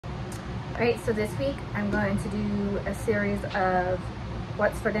Alright, so this week I'm going to do a series of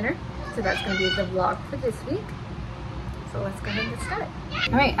what's for dinner. So that's going to be the vlog for this week. So let's go ahead and get started.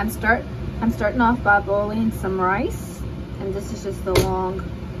 Alright, I'm starting off by boiling some rice. And this is just the long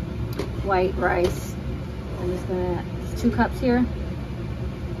white rice. I'm just gonna, it's 2 cups here.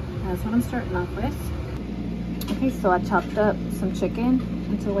 That's what I'm starting off with. Okay, so I chopped up some chicken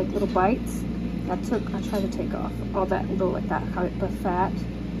into like little bites. I tried to take off all that little, like that, the fat,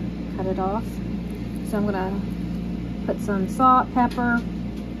 cut it off. So I'm gonna put some salt, pepper,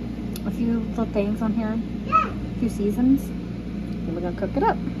 a few little things on here, a few seasons, and we're gonna cook it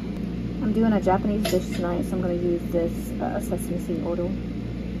up. I'm doing a Japanese dish tonight, so I'm gonna use this sesame seed oil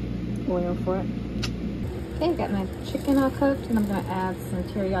for it. Okay, I've got my chicken all cooked, and I'm gonna add some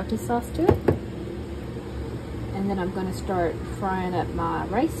teriyaki sauce to it. And then I'm gonna start frying up my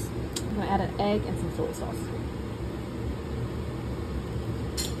rice. I'm gonna add an egg and some soy sauce.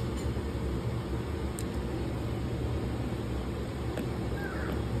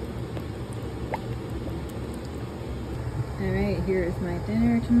 Alright, here is my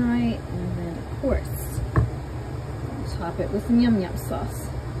dinner tonight, and then of course, I'll top it with some yum yum sauce.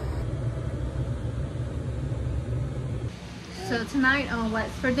 So tonight on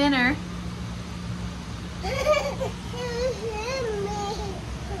What's for Dinner,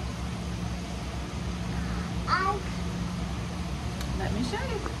 let me show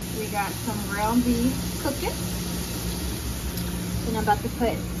you. We got some ground beef cooking. And I'm about to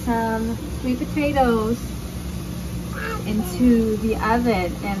put some sweet potatoes into the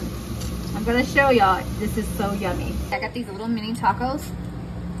oven, and I'm gonna show y'all. This is so yummy. I got these little mini tacos,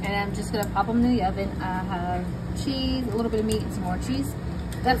 and I'm just gonna pop them in the oven. I have cheese, a little bit of meat, and some more cheese.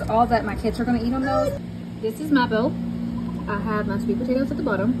 That's all that my kids are gonna eat on those. This is my bowl. I have my sweet potatoes at the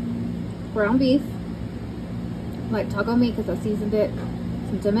bottom, ground beef, like taco meat because I seasoned it,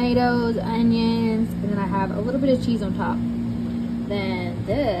 some tomatoes, onions, and then I have a little bit of cheese on top. Then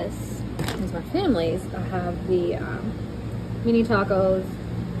this is my family's. I have the mini tacos,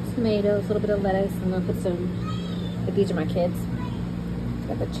 tomatoes, a little bit of lettuce. I'm gonna put some, but these are my kids.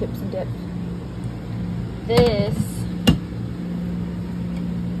 Got the chips and dip. This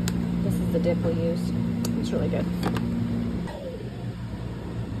is the dip we use. It's really good.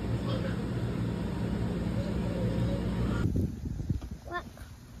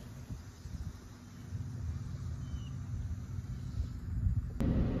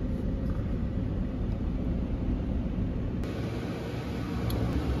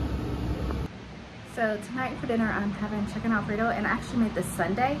 So tonight for dinner, I'm having chicken Alfredo, and I actually made this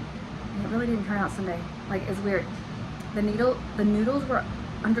Sunday, and it really didn't turn out Sunday. Like, it's weird. The noodles were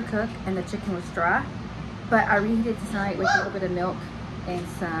undercooked and the chicken was dry, but I reheated tonight with a little bit of milk and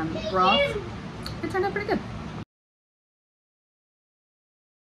some broth. It turned out pretty good.